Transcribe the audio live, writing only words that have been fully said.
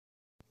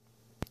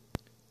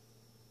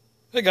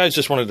Hey guys,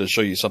 just wanted to show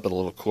you something a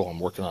little cool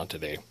I'm working on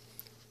today.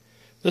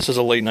 This is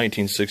a late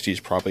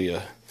 1960s, probably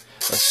a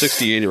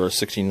 68 or a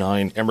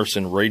 69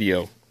 Emerson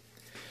radio.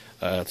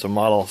 It's a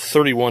model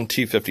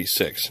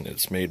 31T56, and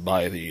it's made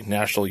by the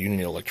National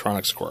Union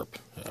Electronics Corp,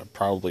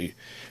 probably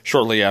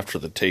shortly after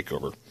the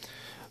takeover.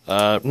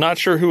 Not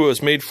sure who it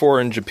was made for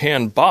in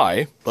Japan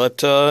by,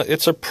 but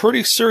it's a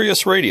pretty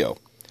serious radio.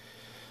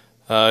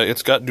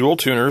 It's got dual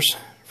tuners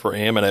for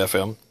AM and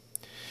FM.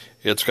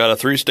 It's got a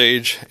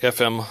 3-stage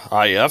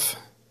FM-IF.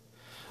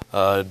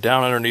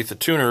 Down underneath the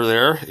tuner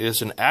there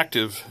is an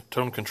active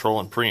tone control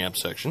and preamp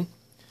section.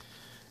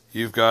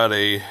 You've got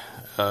a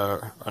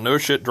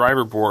no-shit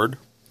driver board,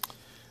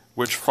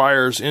 which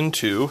fires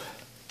into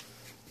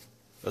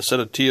a set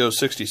of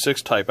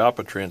TO66 type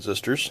output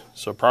transistors,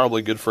 so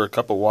probably good for a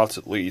couple watts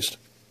at least.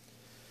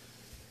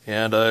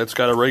 And it's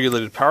got a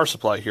regulated power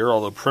supply here,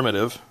 although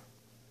primitive.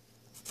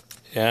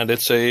 And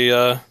it's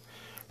a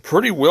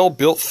pretty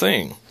well-built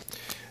thing.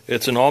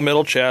 It's an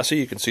all-metal chassis.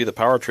 You can see the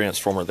power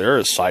transformer there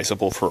is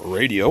sizable for a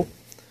radio.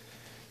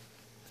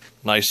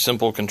 Nice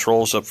simple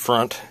controls up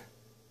front.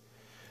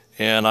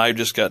 And I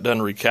just got done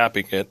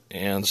recapping it,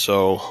 and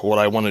so what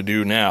I want to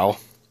do now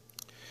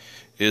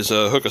is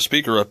hook a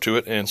speaker up to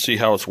it and see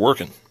how it's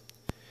working.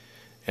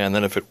 And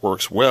then if it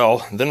works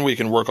well, then we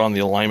can work on the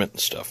alignment and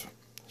stuff.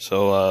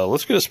 So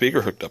let's get a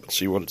speaker hooked up and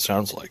see what it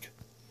sounds like.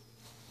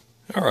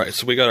 Alright,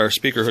 so we got our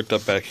speaker hooked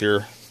up back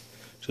here,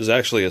 which is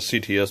actually a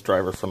CTS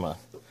driver from a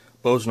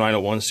Bose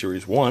 901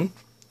 Series 1.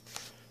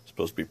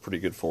 Supposed to be pretty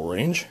good full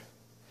range.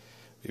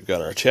 We've got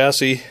our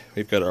chassis,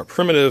 we've got our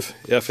primitive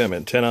FM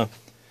antenna,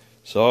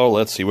 so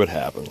let's see what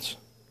happens.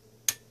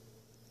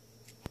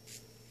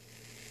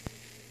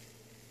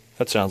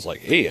 That sounds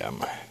like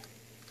AM.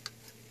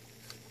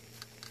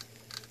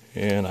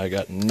 And I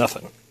got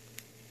nothing.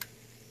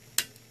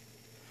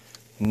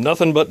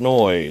 Nothing but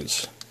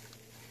noise.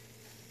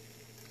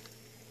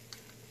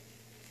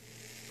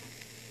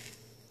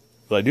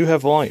 But I do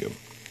have volume.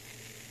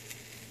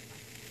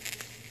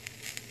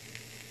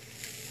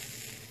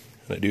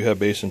 And I do have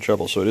bass and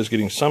treble, so it is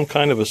getting some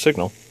kind of a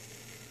signal,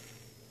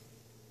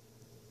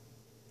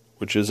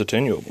 which is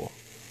attenuable.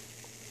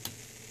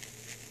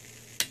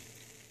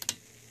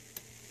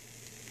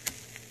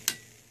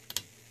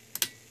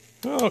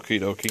 Okie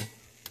dokie.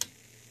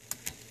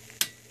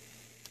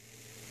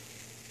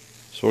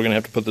 So we're going to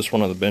have to put this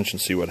one on the bench and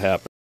see what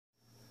happens.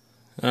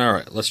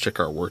 Alright, let's check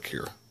our work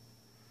here.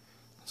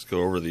 Let's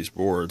go over these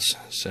boards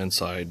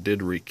since I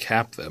did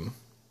recap them.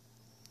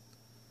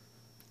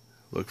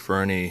 Look for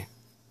any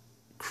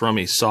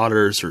crummy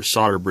solders or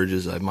solder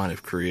bridges I might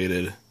have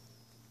created.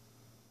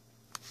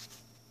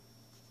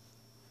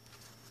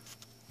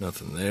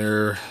 Nothing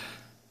there.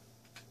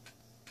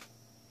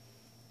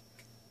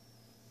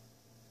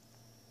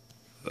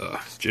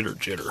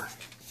 Jitter.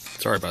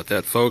 Sorry about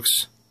that,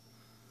 folks.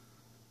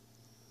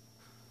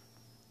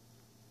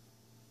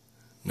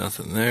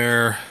 Nothing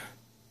there.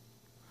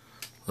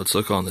 Let's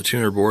look on the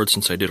tuner board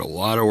since I did a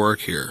lot of work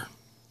here.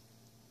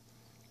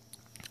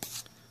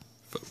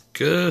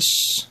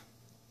 Focus.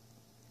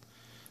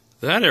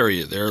 That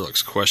area there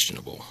looks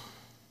questionable.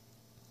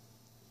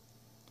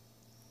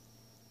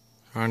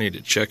 I need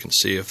to check and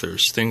see if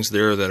there's things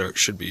there that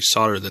should be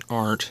soldered that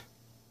aren't.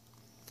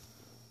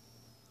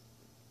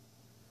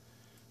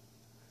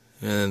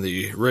 And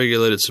the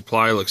regulated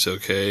supply looks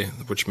okay,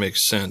 which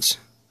makes sense.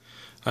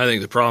 I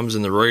think the problem's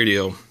in the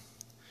radio.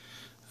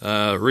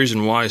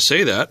 Reason why I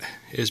say that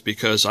is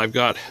because I've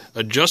got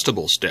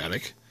adjustable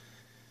static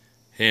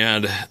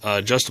and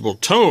adjustable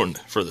tone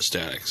for the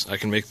statics. I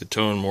can make the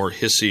tone more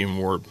hissy,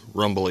 more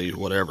rumbly,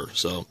 whatever.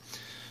 So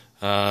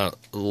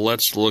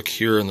let's look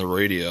here in the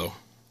radio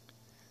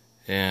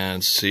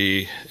and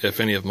see if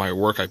any of my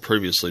work I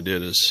previously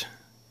did is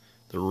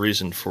the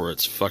reason for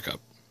its fuck-up.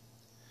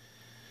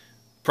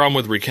 Problem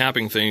with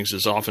recapping things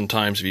is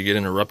oftentimes if you get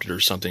interrupted or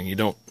something, you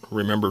don't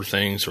remember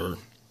things, or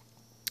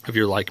if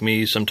you're like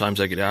me,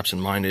 sometimes I get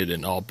absent-minded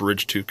and I'll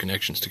bridge two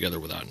connections together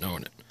without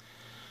knowing it.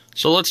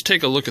 So let's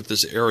take a look at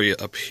this area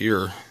up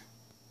here,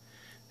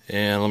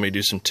 and let me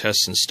do some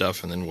tests and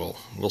stuff, and then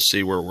we'll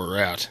see where we're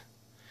at.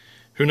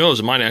 Who knows,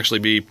 it might actually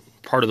be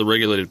part of the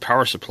regulated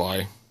power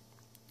supply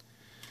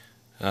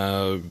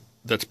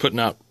that's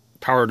putting out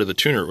power to the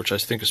tuner, which I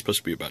think is supposed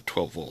to be about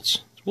 12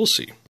 volts. We'll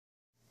see.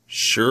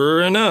 Sure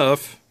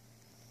enough,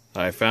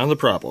 I found the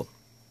problem.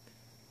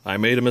 I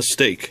made a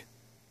mistake,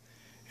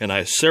 and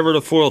I severed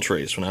a foil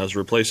trace when I was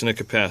replacing a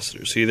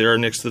capacitor. See there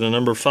next to the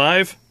number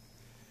 5?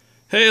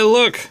 Hey,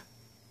 look!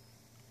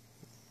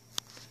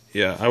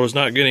 Yeah, I was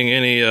not getting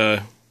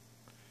any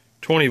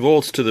 20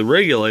 volts to the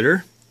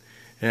regulator,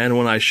 and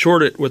when I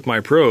short it with my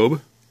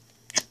probe,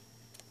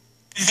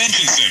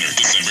 Convention Center,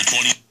 December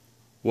 20.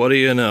 What do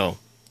you know?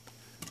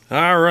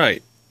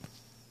 Alright.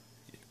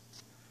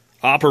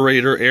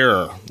 Operator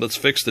error. Let's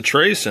fix the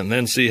trace and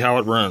then see how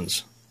it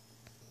runs.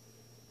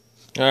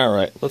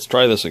 Alright, let's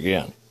try this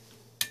again.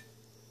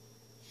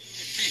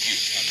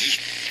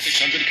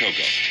 600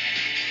 Cocoa.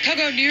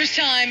 Cocoa News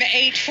Time,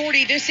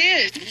 8:40. This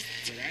is.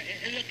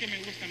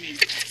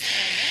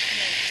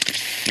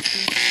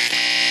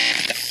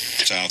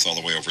 south all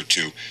the way over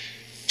to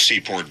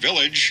Seaport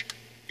Village.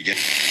 You get...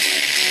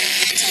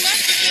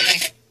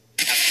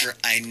 After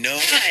I know...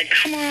 God,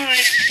 come on.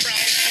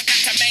 I've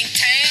got to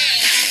maintain.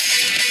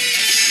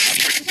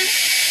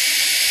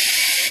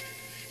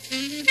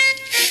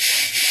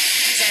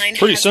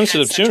 Pretty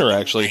sensitive tuner,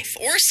 actually.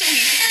 Or so he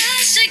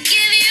has to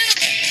give you.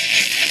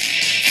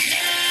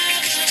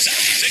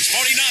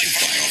 7649.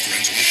 Fly off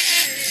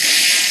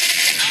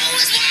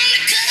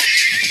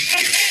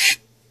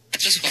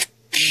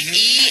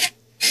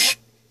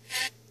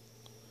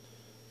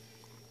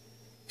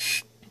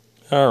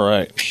All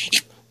right.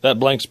 That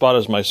blank spot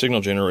is my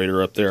signal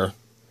generator up there.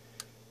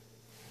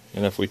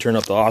 And if we turn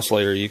up the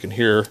oscillator, you can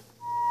hear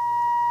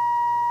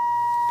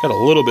got a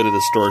little bit of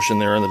distortion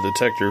there in the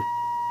detector.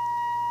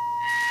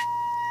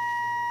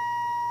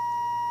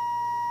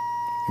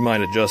 You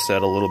might adjust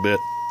that a little bit.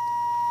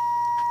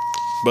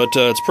 But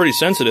it's pretty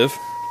sensitive.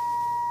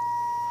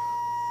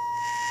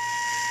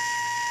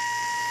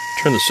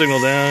 Turn the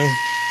signal down.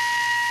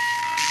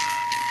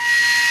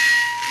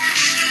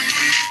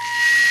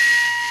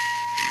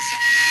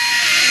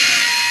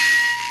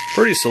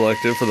 Pretty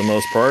selective for the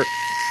most part.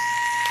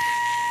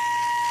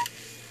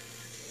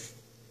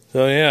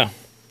 So yeah,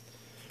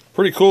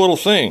 pretty cool little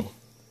thing.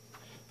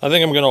 I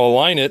think I'm going to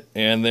align it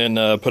and then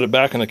put it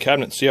back in the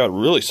cabinet and see how it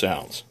really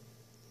sounds.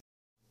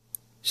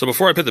 So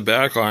before I put the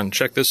back on,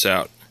 check this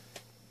out.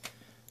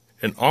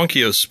 An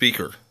Onkyo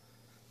speaker.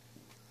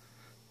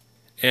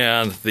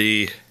 And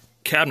the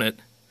cabinet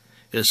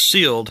is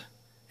sealed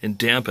and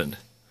dampened.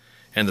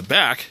 And the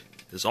back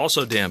is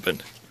also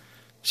dampened.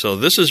 So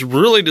this is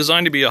really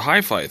designed to be a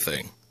hi-fi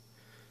thing.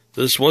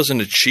 This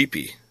wasn't a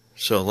cheapie.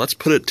 So let's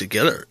put it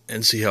together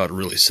and see how it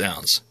really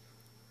sounds.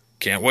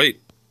 Can't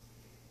wait.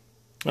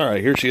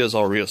 Alright, here she is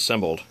all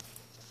reassembled.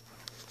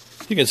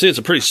 You can see it's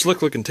a pretty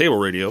slick looking table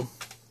radio.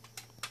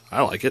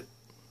 I like it.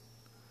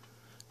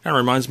 Kind of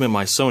reminds me of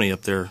my Sony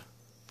up there.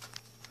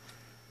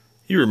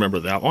 You remember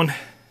that one.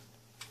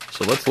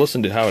 So let's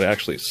listen to how it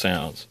actually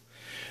sounds.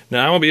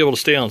 Now I won't be able to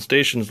stay on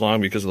stations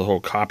long because of the whole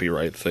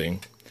copyright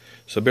thing.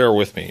 So bear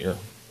with me here.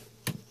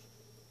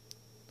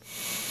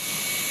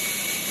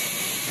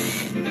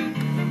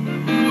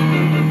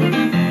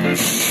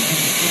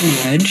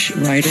 Wedge,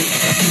 writer.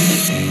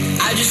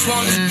 I just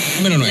want to...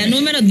 La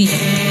número 10.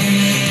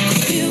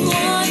 You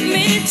want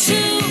me to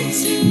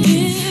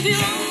give you...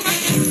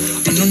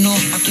 No,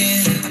 I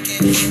can't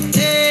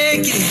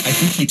take it. I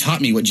think he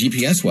taught me what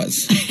GPS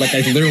was. Like,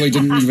 I literally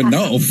didn't even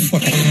know.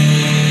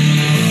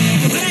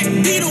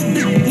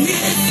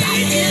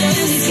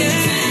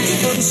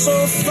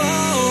 So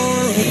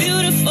far,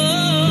 beautiful.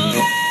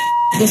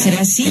 Pues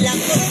será así la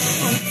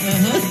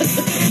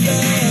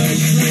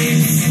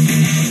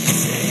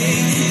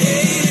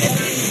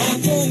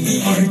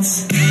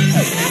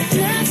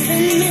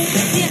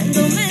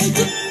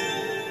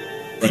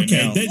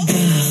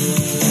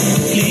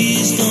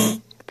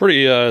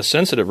Pretty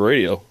sensitive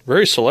radio.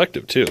 Very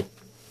selective, too.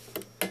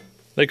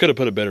 They could have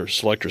put a better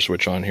selector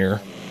switch on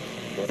here.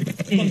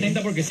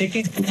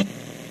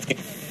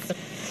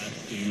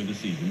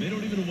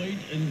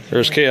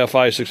 There's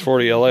KFI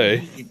 640 LA,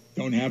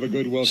 Don't have a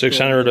good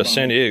 600 at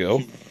San Diego,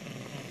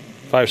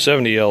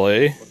 570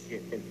 LA,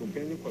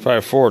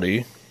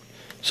 540.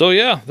 So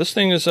yeah, this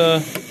thing is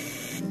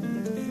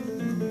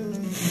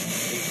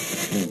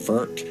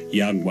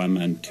young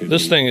woman too.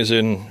 this thing is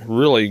in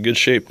really good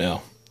shape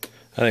now.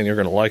 I think you're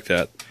going to like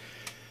that.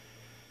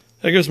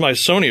 That gives my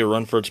Sony a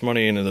run for its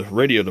money in the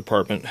radio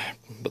department,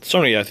 but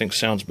Sony I think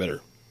sounds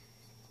better.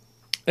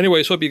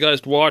 Anyways, hope you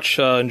guys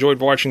enjoyed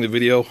watching the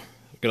video.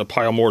 I'm going to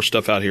pile more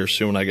stuff out here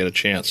soon when I get a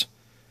chance.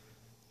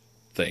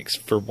 Thanks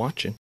for watching.